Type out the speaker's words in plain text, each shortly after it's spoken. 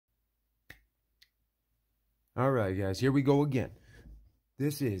All right, guys, here we go again.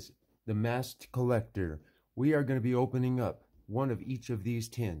 This is the Masked Collector. We are going to be opening up one of each of these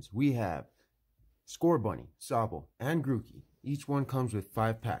tins. We have Score Bunny, Sobble, and Grookey. Each one comes with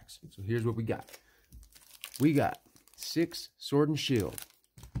 5 packs. So here's what we got. We got 6 Sword and Shield.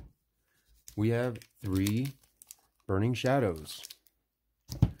 We have 3 Burning Shadows.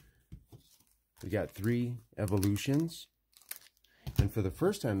 We got 3 Evolutions. And for the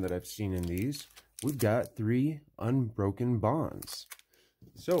first time that I've seen in these, we've got 3 Unbroken Bonds.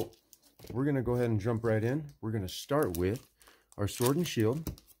 So, we're going to go ahead and jump right in. We're going to start with our Sword and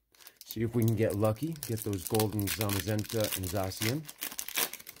Shield. See if we can get lucky, get those golden Zamazenta and Zacian.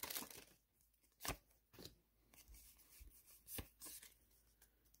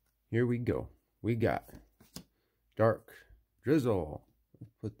 Here we go. We got Dark Drizzle.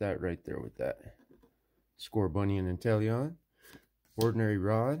 Put that right there with that. Score Bunny and Inteleon. Ordinary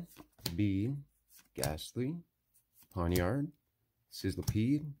Rod, Bead, Ghastly, Pawniard,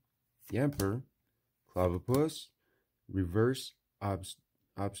 Sizzlipede, Yamper, Clavipus, Reverse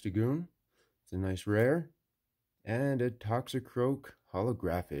Obstagoon. It's a nice rare. And a Toxicroak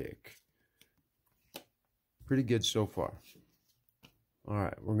holographic. Pretty good so far.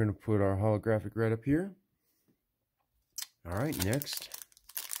 Alright, we're going to put our holographic right up here. Alright, next.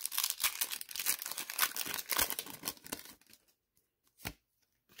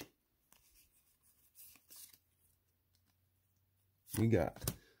 We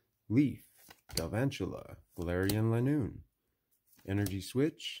got Leaf, Galvantula, Galarian Lanoon, Energy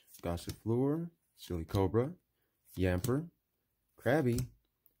Switch, Gossifleur, Silly Cobra, Yamper, Krabby,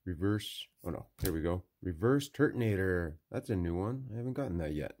 Reverse, oh no, there we go, Reverse Turtonator, that's a new one, I haven't gotten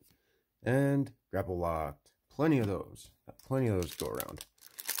that yet, and Grapple Locked, plenty of those to go around.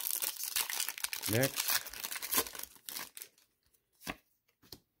 Next,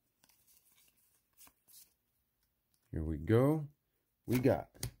 here we go. We got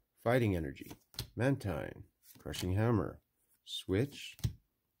Fighting Energy, Mantine, Crushing Hammer, Switch,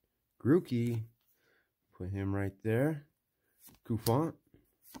 Grookey, put him right there, Cufant,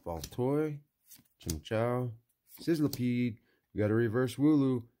 Baltoy, Chimchao, Sizzlipede, we got a Reverse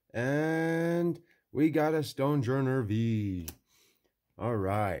Wooloo, and we got a Stonejourner V.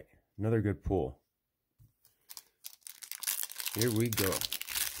 Alright, another good pull. Here we go.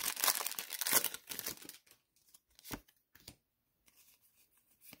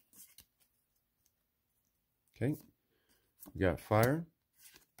 Okay, we got Fire,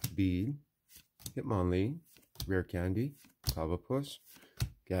 Bead, Hitmonlee, Rare Candy, Clavipus,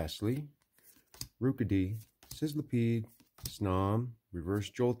 Ghastly, Rookidee, Sizzlipede, Snom,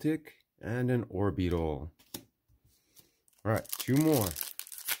 Reverse Joltik, and an Orbeetle. Alright, 2 more.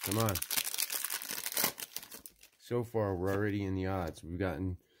 Come on. So far, we're already in the odds. We've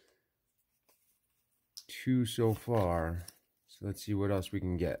gotten 2 so far. So let's see what else we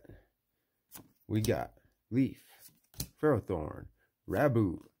can get. We got Leaf, Ferrothorn,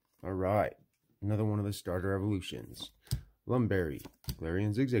 Raboot. Alright, another one of the starter evolutions. Lumberry,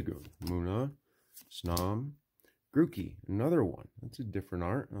 Galarian Zigzagoon, Munna, Snom, Grookey, another one. That's a different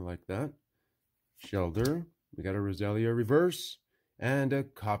art. I like that. Shelder, we got a Roselia Reverse, and a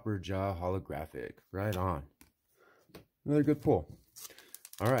Copperjaw holographic. Right on. Another good pull.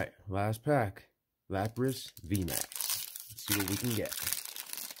 Alright, last pack. Lapras VMAX. Let's see what we can get.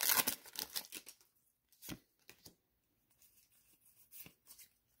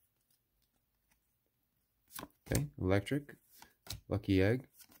 Okay, Electric, Lucky Egg,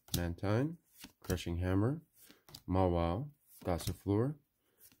 Mantine, Crushing Hammer, Mawile, Gossifleur,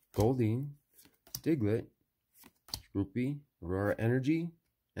 Goldeen, Diglett, Scroopy, Aurora Energy,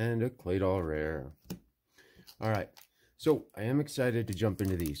 and a Claydol Rare. Alright, so I am excited to jump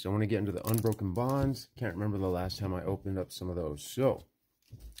into these. So I want to get into the Unbroken Bonds. Can't remember the last time I opened up some of those. So,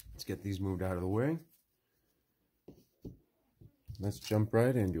 let's get these moved out of the way. Let's jump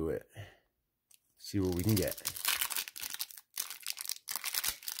right into it. See what we can get.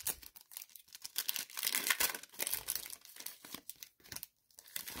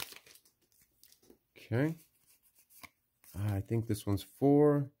 Okay. I think this one's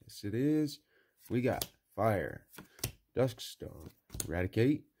 4. Yes, it is. We got Fire, Duskstone,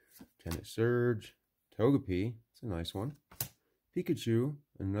 Eradicate, Tennis Surge, Togepi. It's a nice one. Pikachu,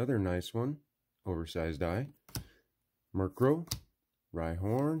 another nice one. Oversized Eye. Murkrow,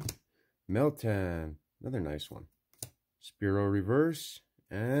 Rhyhorn, Meltan, another nice one. Spearow Reverse,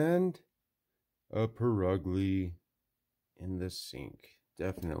 and a Perugly in the sink.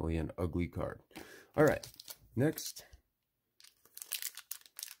 Definitely an ugly card. Alright, next.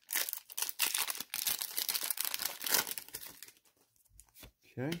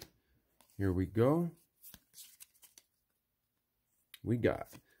 Okay, here we go. We got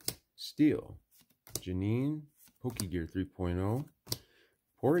Steel, Janine, Pokegear 3.0,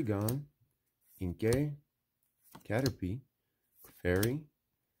 Porygon, Inkay, Caterpie, Fairy,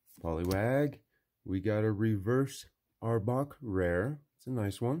 Poliwag. We got a reverse Arbok rare. It's a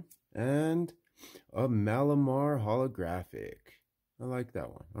nice one. And a Malamar holographic. I like that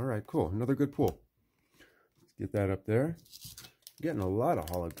one. All right, cool. Another good pull. Let's get that up there. Getting a lot of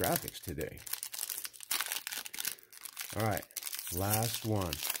holographics today. All right, last one.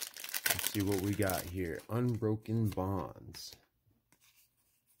 Let's see what we got here. Unbroken Bonds.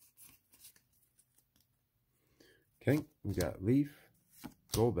 Okay, we got Leaf,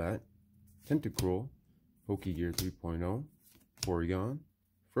 Golbat, Tentacruel, Pokegear 3.0, Porygon,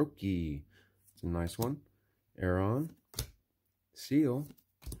 Froakie. It's a nice one. Aeron, Seal,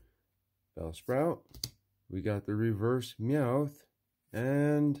 Bellsprout. We got the reverse Meowth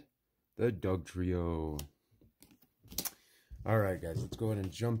and the Dugtrio. All right, guys, let's go ahead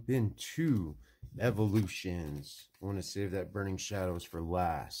and jump into evolutions. I want to save that Burning Shadows for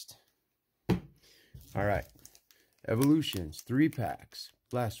last. All right, evolutions, 3 packs,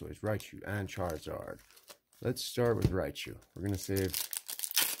 Blastoise, Raichu, and Charizard. Let's start with Raichu. We're gonna save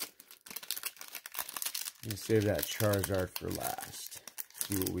that Charizard for last.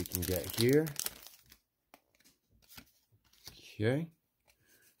 See what we can get here. Okay,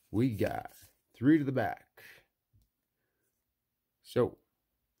 we got 3 to the back. So,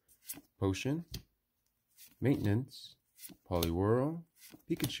 Potion, Maintenance, Poliwhirl,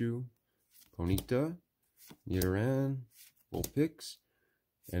 Pikachu, Ponyta, Nidoran, Vulpix,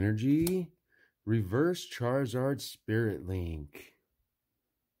 Energy, Reverse Charizard Spirit Link.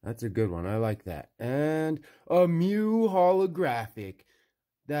 That's a good one. I like that. And a Mew holographic.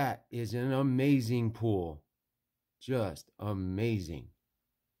 That is an amazing pull. Just amazing.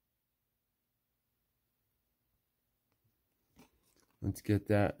 Let's get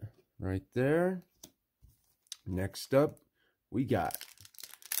that right there. Next up, we got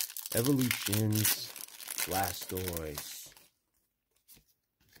Evolutions Blastoise.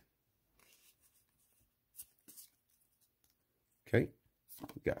 Okay,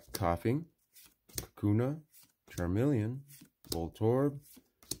 we got Coughing, Kakuna, Charmeleon, Voltorb,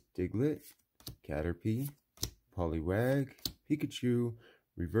 Diglett, Caterpie, Poliwag, Pikachu,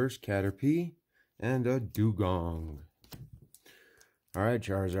 Reverse Caterpie, and a Dugong. All right,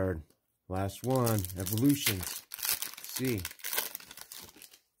 Charizard. Last one. Evolutions. Let's see.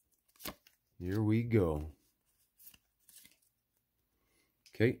 Here we go.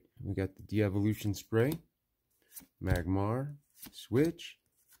 Okay, we got the De-Evolution Spray, Magmar, Switch,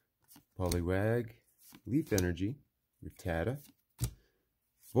 Poliwag, Leaf Energy, Rattata,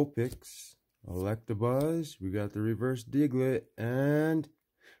 Vulpix, Electabuzz. We got the Reverse Diglett, and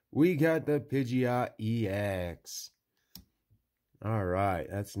we got the Pidgeot EX. All right,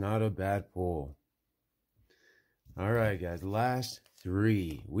 that's not a bad pull. All right, guys, last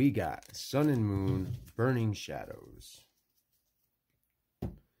 3. We got Sun and Moon, Burning Shadows.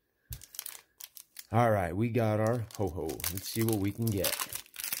 All right, we got our Ho-Ho. Let's see what we can get.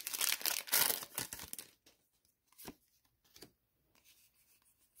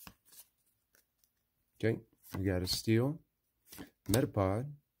 Okay, we got a Steel, Metapod,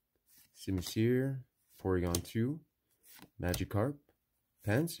 Simisear, Porygon 2, Magikarp,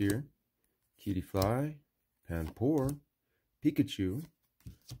 Pansear, Kittyfly, Panpour, Pikachu.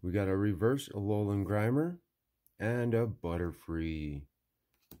 We got a reverse Alolan Grimer and a Butterfree.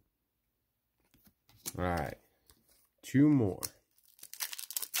 All right, 2 more.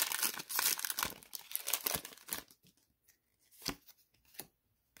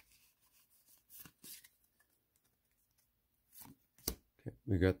 Okay,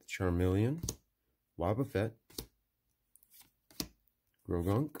 we got the Charmeleon, Wobbuffet,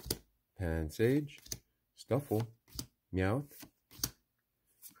 Grogunk, Pansage, Stuffle, Meowth,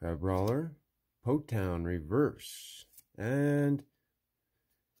 Crabrawler, Potown Reverse, and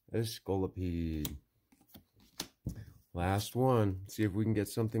a Scolipede. Last one. See if we can get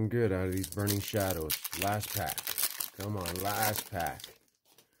something good out of these Burning Shadows. Last pack. Come on, last pack.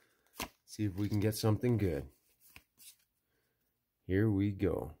 See if we can get something good. Here we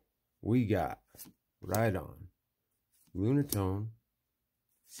go. We got Rhydon, Lunatone,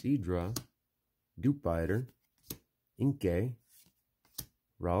 Seadra, Dupiter, Inkay,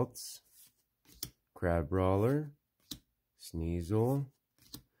 Ralts, Crabrawler, Sneasel,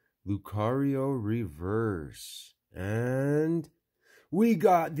 Lucario Reverse, and we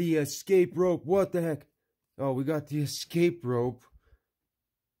got the Escape Rope. What the heck? Oh, we got the Escape Rope.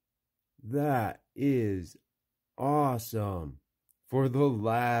 That is awesome for the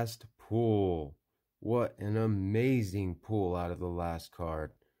last pull. What an amazing pull out of the last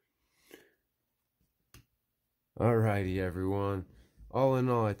card. Alrighty, everyone. All in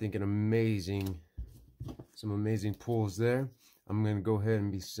all, I think some amazing pulls there. I'm going to go ahead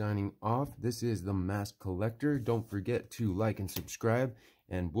and be signing off. This is the Mask Collector. Don't forget to like and subscribe,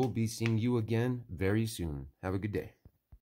 and we'll be seeing you again very soon. Have a good day.